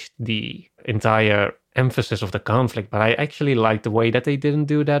changed the entire emphasis of the conflict. But I actually like the way that they didn't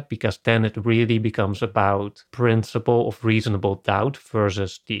do that, because then it really becomes about principle of reasonable doubt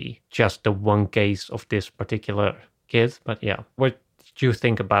versus just the one case of this particular kid. But yeah, what did you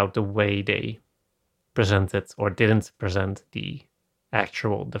think about the way they presented or didn't present the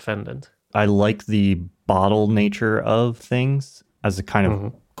actual defendant? I like the bottle nature of things as a kind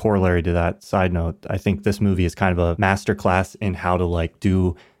of corollary to that. Side note, I think this movie is kind of a masterclass in how to like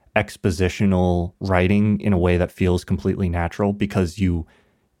do expositional writing in a way that feels completely natural, because you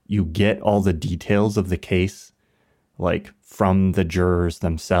get all the details of the case like from the jurors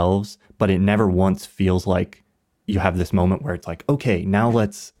themselves, but it never once feels like you have this moment where it's like, okay, now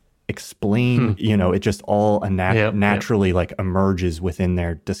let's explain, it just all naturally like emerges within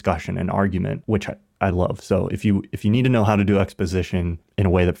their discussion and argument, which I love. So if you need to know how to do exposition in a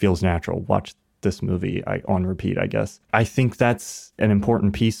way that feels natural, watch this movie on repeat, I guess. I think that's an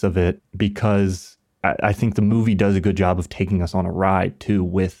important piece of it, because I think the movie does a good job of taking us on a ride too,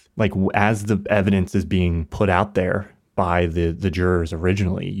 with like, as the evidence is being put out there by the jurors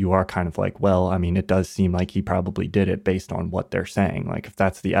originally, you are kind of like, well, I mean, it does seem like he probably did it based on what they're saying. Like, if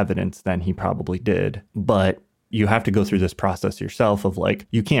that's the evidence, then he probably did. But you have to go through this process yourself of like,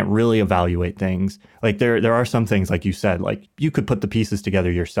 you can't really evaluate things. Like there are some things, like you said, like you could put the pieces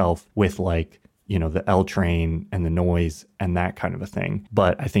together yourself with like, the L train and the noise and that kind of a thing.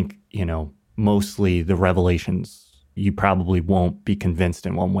 But I think, mostly the revelations, you probably won't be convinced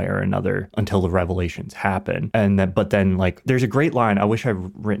in one way or another until the revelations happen. But then like, there's a great line. I wish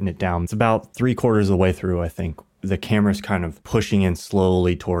I'd written it down. It's about 3/4 of the way through, I think. The camera's kind of pushing in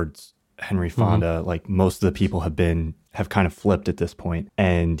slowly towards Henry Fonda. Like, most of the people have kind of flipped at this point.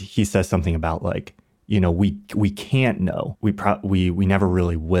 And he says something about like, we can't know. We never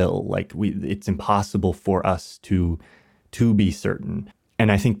really will. Like, it's impossible for us to be certain.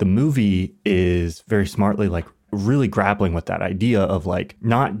 And I think the movie is very smartly like really grappling with that idea of like,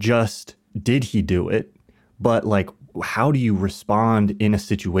 not just did he do it, but like, how do you respond in a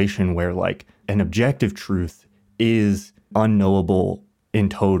situation where like an objective truth is unknowable in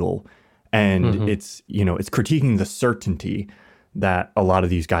total? And it's critiquing the certainty that a lot of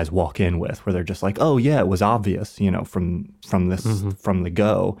these guys walk in with, where they're just like, oh yeah, it was obvious, from the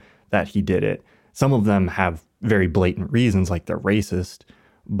go that he did it. Some of them have very blatant reasons, like they're racist,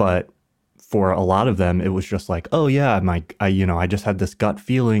 but for a lot of them, it was just like, oh yeah, I just had this gut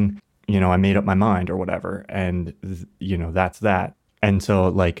feeling, I made up my mind or whatever, and that's that. And so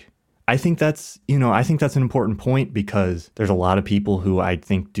like, I think that's an important point, because there's a lot of people who I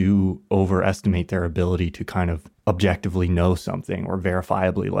think do overestimate their ability to kind of objectively know something or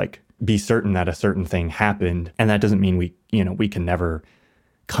verifiably like be certain that a certain thing happened. And that doesn't mean we can never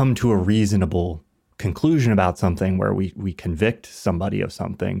come to a reasonable conclusion about something where we convict somebody of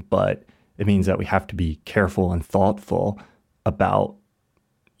something, but it means that we have to be careful and thoughtful about,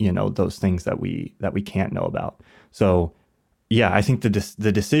 those things that we can't know about. So yeah, I think the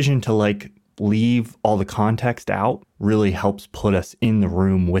decision to like leave all the context out really helps put us in the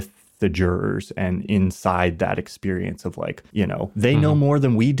room with the jurors and inside that experience of like, they know more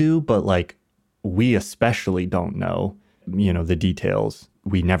than we do, but like we especially don't know, the details.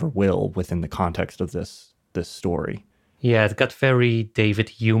 We never will within the context of this story. Yeah, it got very David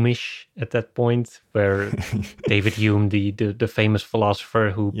Hume-ish at that point, where David Hume, the famous philosopher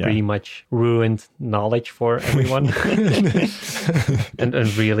who pretty much ruined knowledge for everyone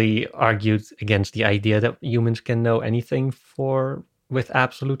and really argued against the idea that humans can know anything with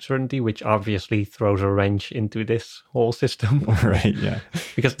absolute certainty, which obviously throws a wrench into this whole system. Right, yeah.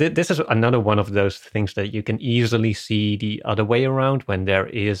 Because this is another one of those things that you can easily see the other way around, when there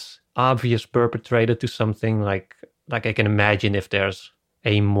is obvious perpetrator to something. Like I can imagine if there's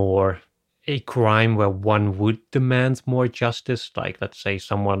a crime where one would demand more justice, like let's say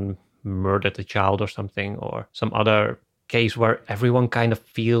someone murdered a child or something, or some other case where everyone kind of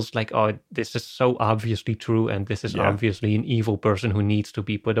feels like, oh, this is so obviously true and this is obviously an evil person who needs to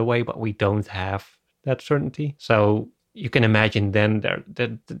be put away, but we don't have that certainty. So you can imagine then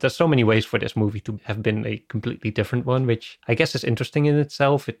there's so many ways for this movie to have been a completely different one, which I guess is interesting in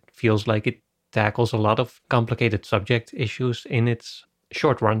itself. It feels like it tackles a lot of complicated subject issues in its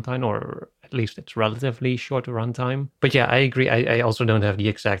short runtime, or at least its relatively short runtime. But yeah, I agree. I also don't have the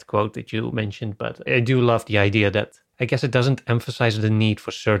exact quote that you mentioned, but I do love the idea that I guess it doesn't emphasize the need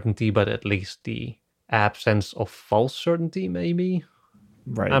for certainty, but at least the absence of false certainty, maybe.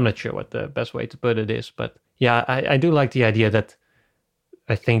 Right. I'm not sure what the best way to put it is, but yeah, I do like the idea that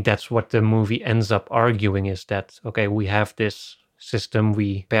I think that's what the movie ends up arguing, is that, okay, we have this system,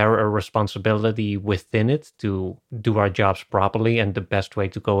 we bear a responsibility within it to do our jobs properly. And the best way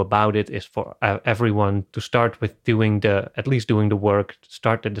to go about it is for everyone to start with at least doing the work,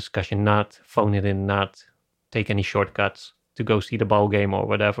 start the discussion, not phone it in, not take any shortcuts to go see the ball game or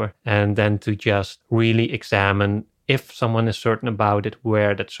whatever. And then to just really examine, if someone is certain about it,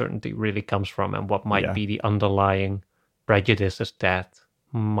 where that certainty really comes from and what might be the underlying prejudices that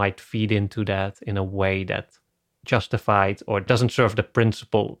might feed into that in a way that justified or doesn't serve the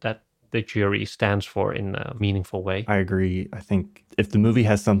principle that the jury stands for in a meaningful way. I agree. I think if the movie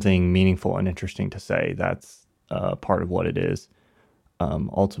has something meaningful and interesting to say, that's part of what it is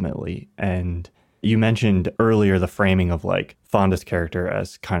ultimately. And you mentioned earlier the framing of like Fonda's character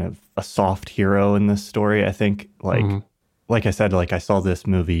as kind of a soft hero in this story. I think like I said, like I saw this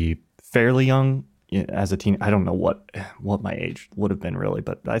movie fairly young as a teen. I don't know what my age would have been really,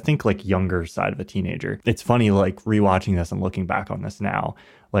 but I think like younger side of a teenager. It's funny, like rewatching this and looking back on this now,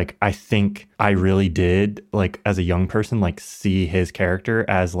 like I think I really did, like as a young person, like see his character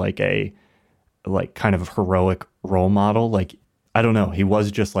as like a kind of heroic role model. Like, I don't know, he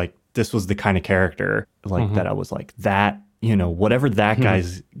was just like, this was the kind of character like that I was like, that, you know, whatever that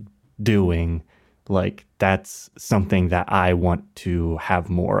guy's doing, like that's something that I want to have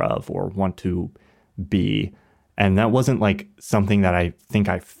more of or want to be. And that wasn't like something that I think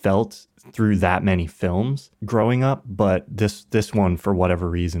I felt through that many films growing up, but this one, for whatever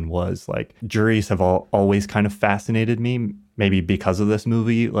reason, was like, juries have always kind of fascinated me, maybe because of this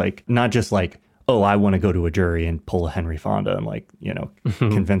movie. Like, not just like, oh, I want to go to a jury and pull a Henry Fonda and like, you know,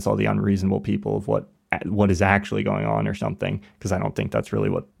 convince all the unreasonable people of what is actually going on or something, because I don't think that's really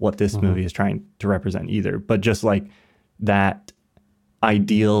what this movie is trying to represent either. But just like that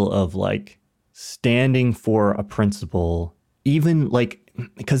ideal of like standing for a principle, even like,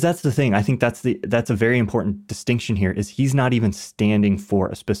 because that's the thing, I think that's a very important distinction here, is he's not even standing for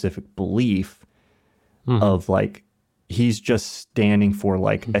a specific belief of like, he's just standing for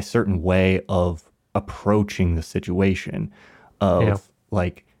like a certain way of approaching the situation of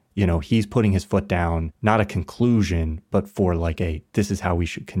like, you know, he's putting his foot down, not a conclusion, but for like this is how we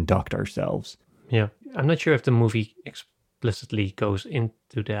should conduct ourselves. Yeah. I'm not sure if the movie explicitly goes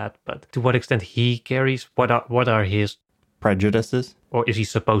into that, but to what extent he carries, what are his prejudices? Or is he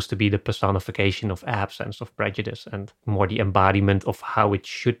supposed to be the personification of absence of prejudice and more the embodiment of how it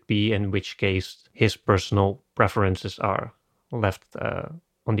should be, in which case his personal preferences are left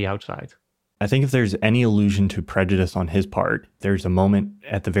on the outside? I think if there's any allusion to prejudice on his part, there's a moment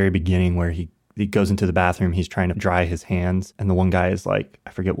at the very beginning where he goes into the bathroom, he's trying to dry his hands, and the one guy is like, I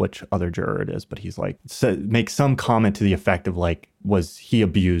forget which other juror it is, but he's like, makes some comment to the effect of like, was he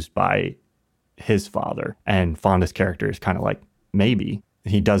abused by his father? And Fonda's character is kind of like, maybe.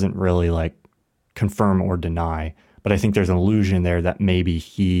 He doesn't really like confirm or deny, but I think there's an illusion there that maybe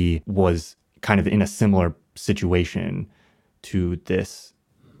he was kind of in a similar situation to this,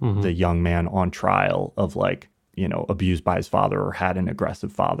 the young man on trial, of like, you know, abused by his father or had an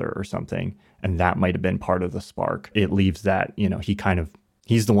aggressive father or something. And that might have been part of the spark. It leaves that, you know,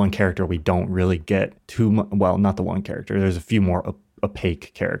 he's the one character we don't really get too much. Well, not the one character. There's a few more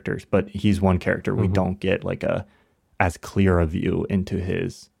opaque characters, but he's one character we don't get like as clear a view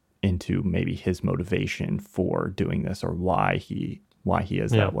into maybe his motivation for doing this or why he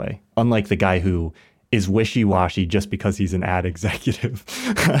is that way. Unlike the guy who is wishy-washy just because he's an ad executive.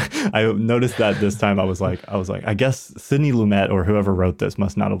 I noticed that this time. I was like, I guess Sidney Lumet or whoever wrote this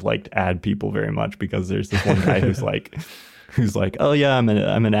must not have liked ad people very much, because there's this one guy who's like, oh yeah, I'm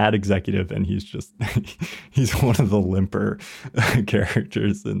an ad executive, and he's just he's one of the limper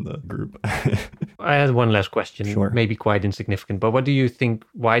characters in the group. I had one last question, Sure. Maybe quite insignificant, but what do you think?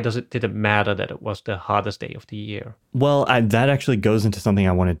 Why did it matter that it was the hottest day of the year? Well, that actually goes into something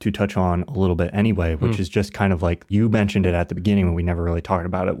I wanted to touch on a little bit anyway, which is just kind of like, you mentioned it at the beginning when we never really talked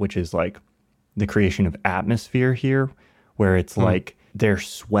about it, which is like the creation of atmosphere here, where it's like they're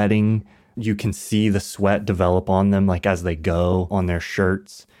sweating. You can see the sweat develop on them, like as they go on their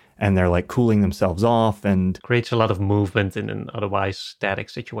shirts, and they're like cooling themselves off, and creates a lot of movement in an otherwise static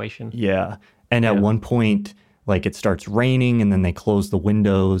situation. Yeah. And at one point, like it starts raining, and then they close the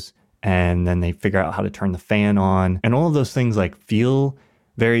windows, and then they figure out how to turn the fan on. And all of those things like feel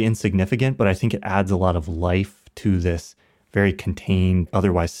very insignificant, but I think it adds a lot of life to this very contained,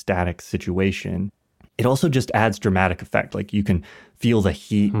 otherwise static situation. It also just adds dramatic effect. Like you can feel the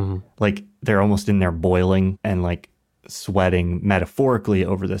heat, like they're almost in there boiling and like sweating metaphorically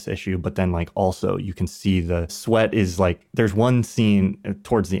over this issue. But then like also you can see the sweat is like, there's one scene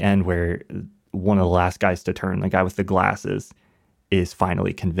towards the end where one of the last guys to turn, the guy with the glasses, is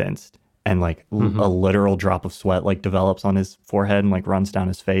finally convinced. and like a literal drop of sweat like develops on his forehead and like runs down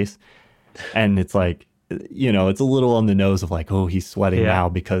his face. And it's like, you know, it's a little on the nose of like, oh, he's sweating now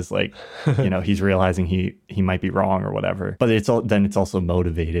because like, you know, he's realizing he might be wrong or whatever. But it's also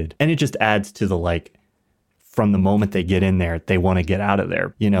motivated. And it just adds to the like, from the moment they get in there, they want to get out of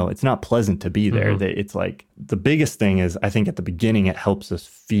there. You know, it's not pleasant to be there. It's like the biggest thing is, I think at the beginning, it helps us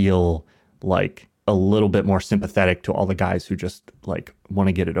feel like a little bit more sympathetic to all the guys who just like want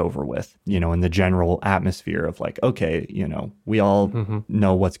to get it over with, you know, in the general atmosphere of like, okay, you know, we all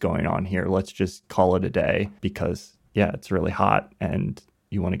know what's going on here. Let's just call it a day because, yeah, it's really hot and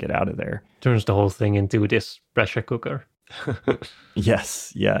you want to get out of there. Turns the whole thing into this pressure cooker.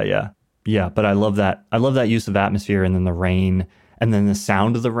 Yes. Yeah. Yeah, but I love that. I love that use of atmosphere, and then the rain, and then the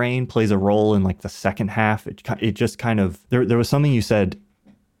sound of the rain plays a role in like the second half. It just kind of there was something you said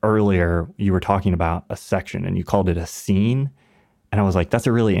earlier. You were talking about a section, and you called it a scene, and I was like, that's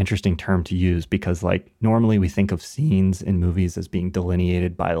a really interesting term to use because like normally we think of scenes in movies as being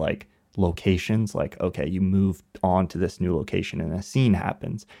delineated by like locations. Like, okay, you move on to this new location, and a scene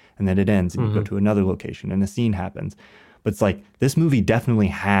happens, and then it ends, and you go to another location, and a scene happens. But it's like this movie definitely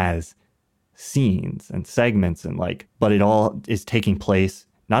has scenes and segments and like, but it all is taking place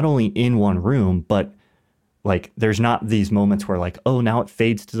not only in one room, but like there's not these moments where like, oh, now it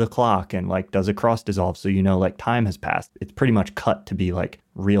fades to the clock and like does a cross dissolve, so you know like time has passed. It's pretty much cut to be like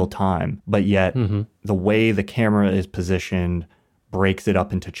real time, but yet the way the camera is positioned breaks it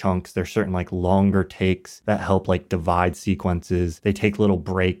up into chunks. There's certain like longer takes that help like divide sequences. They take little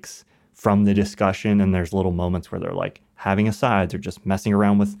breaks from the discussion, and there's little moments where they're like having asides or just messing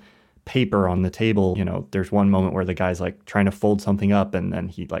around with paper on the table. You know, there's one moment where the guy's like trying to fold something up, and then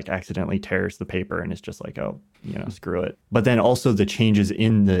he like accidentally tears the paper, and it's just like, oh, you know, screw it. But then also the changes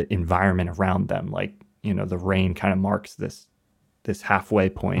in the environment around them, like, you know, the rain kind of marks this halfway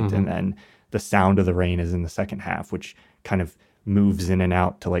point, and then the sound of the rain is in the second half, which kind of moves in and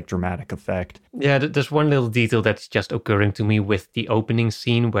out to like dramatic effect. Yeah, there's one little detail that's just occurring to me with the opening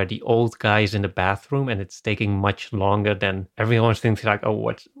scene where the old guy is in the bathroom, and it's taking much longer than everyone thinks like, oh,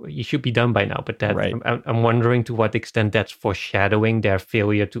 what, you should be done by now. But that I'm wondering to what extent that's foreshadowing their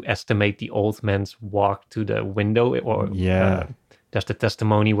failure to estimate the old man's walk to the window, or there's the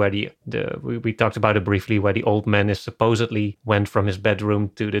testimony where we talked about it briefly, where the old man is supposedly went from his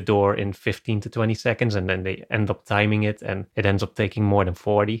bedroom to the door in 15 to 20 seconds, and then they end up timing it, and it ends up taking more than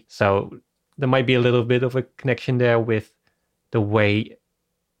 40. So there might be a little bit of a connection there with the way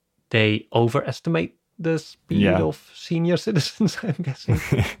they overestimate the speed of senior citizens, I'm guessing.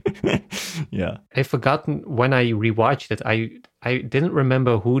 Yeah. I've forgotten when I rewatched it. I didn't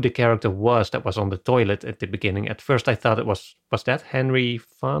remember who the character was that was on the toilet at the beginning. At first, I thought it was that Henry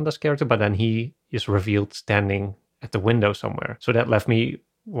Fonda's character, but then he is revealed standing at the window somewhere. So that left me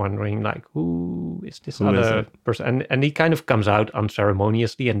wondering, like, who is this other person? And he kind of comes out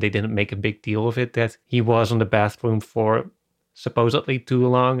unceremoniously, and they didn't make a big deal of it that he was in the bathroom for supposedly too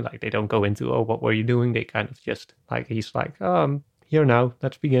long. Like, they don't go into, oh, what were you doing? They kind of just like, he's like, oh, here now,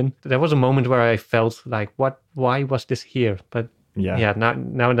 let's begin. There was a moment where I felt like, why was this here? But now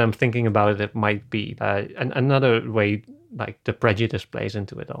that I'm thinking about it, it might be another way like the prejudice plays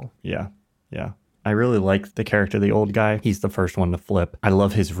into it all. Yeah. I really like the character, the old guy. He's the first one to flip. I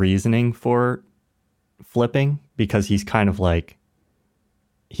love his reasoning for flipping, because he's kind of like,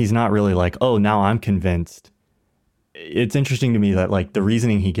 he's not really like, oh, now I'm convinced. It's interesting to me that like the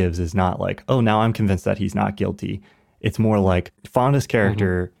reasoning he gives is not like, oh, now I'm convinced that he's not guilty. It's more like Fonda's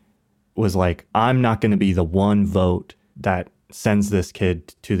character was like, I'm not going to be the one vote that sends this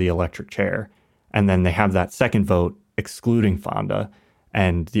kid to the electric chair. And then they have that second vote excluding Fonda.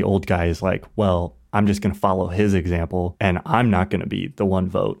 And the old guy is like, well, I'm just going to follow his example, and I'm not going to be the one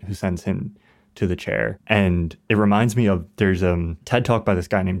vote who sends him to the chair. And it reminds me of, there's a TED Talk by this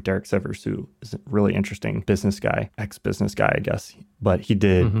guy named Derek Sivers, who is a really interesting business guy, ex-business guy, I guess. But he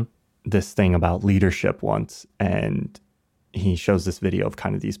did this thing about leadership once, and he shows this video of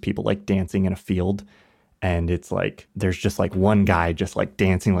kind of these people like dancing in a field, and it's like there's just like one guy just like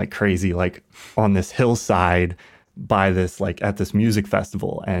dancing like crazy like on this hillside by this like at this music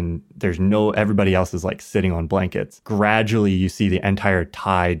festival, and everybody else is like sitting on blankets. Gradually you see the entire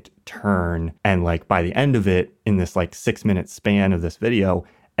tide turn, and like by the end of it, in this like 6-minute span of this video,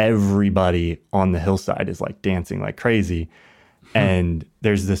 everybody on the hillside is like dancing like crazy. And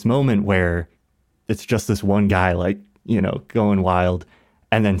there's this moment where it's just this one guy, like, you know, going wild.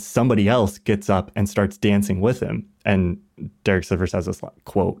 And then somebody else gets up and starts dancing with him. And Derek Sivers has this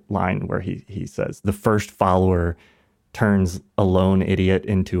quote line where he says, the first follower turns a lone idiot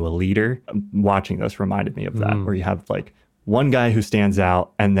into a leader. Watching this reminded me of that, where you have like one guy who stands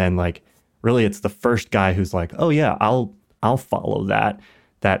out, and then like really it's the first guy who's like, oh yeah, I'll follow that.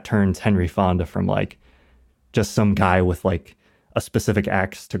 That turns Henry Fonda from like just some guy with like a specific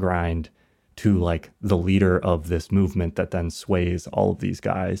axe to grind to like the leader of this movement that then sways all of these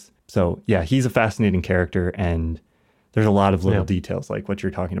guys. So yeah, he's a fascinating character, and there's a lot of little details like what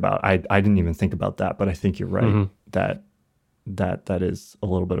you're talking about. I didn't even think about that, but I think you're right that is a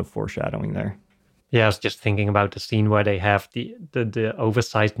little bit of foreshadowing there. Yeah, I was just thinking about the scene where they have the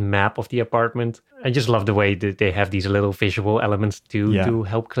oversized map of the apartment. I just love the way that they have these little visual elements to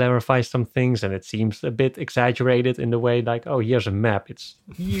help clarify some things. And it seems a bit exaggerated in the way like, oh, here's a map. It's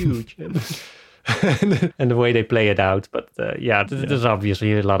huge. And the way they play it out. But there's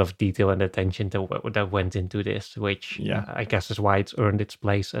obviously a lot of detail and attention that went into this, which I guess is why it's earned its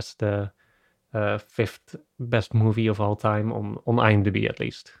place as the fifth best movie of all time on IMDb at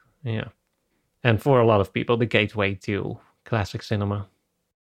least. Yeah. And for a lot of people, the gateway to classic cinema.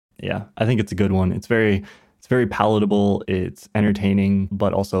 Yeah, I think it's a good one. It's very palatable. It's entertaining,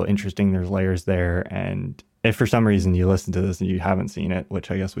 but also interesting. There's layers there. And if for some reason you listen to this and you haven't seen it,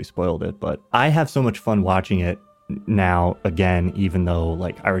 which I guess we spoiled it, but I have so much fun watching it now again, even though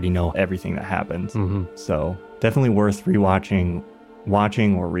like I already know everything that happens. So definitely worth watching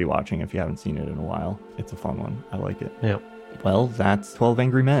or rewatching if you haven't seen it in a while. It's a fun one. I like it. Yeah. Well, that's 12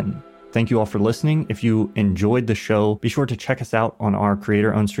 Angry Men. Thank you all for listening. If you enjoyed the show, be sure to check us out on our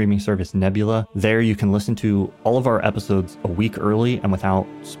creator-owned streaming service, Nebula. There you can listen to all of our episodes a week early and without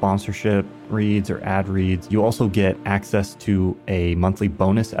sponsorship reads or ad reads. You also get access to a monthly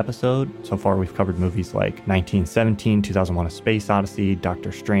bonus episode. So far, we've covered movies like 1917, 2001: A Space Odyssey,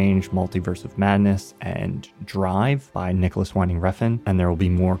 Doctor Strange, Multiverse of Madness, and Drive by Nicholas Winding Refn. And there will be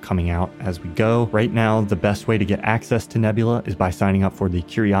more coming out as we go. Right now, the best way to get access to Nebula is by signing up for the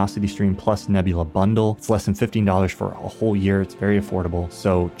Curiosity Stream Plus Nebula bundle. It's less than $15 for a whole year. It's very affordable.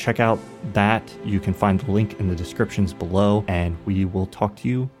 So check out that. You can find the link in the descriptions below, and we will talk to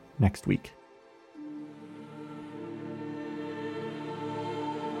you next week.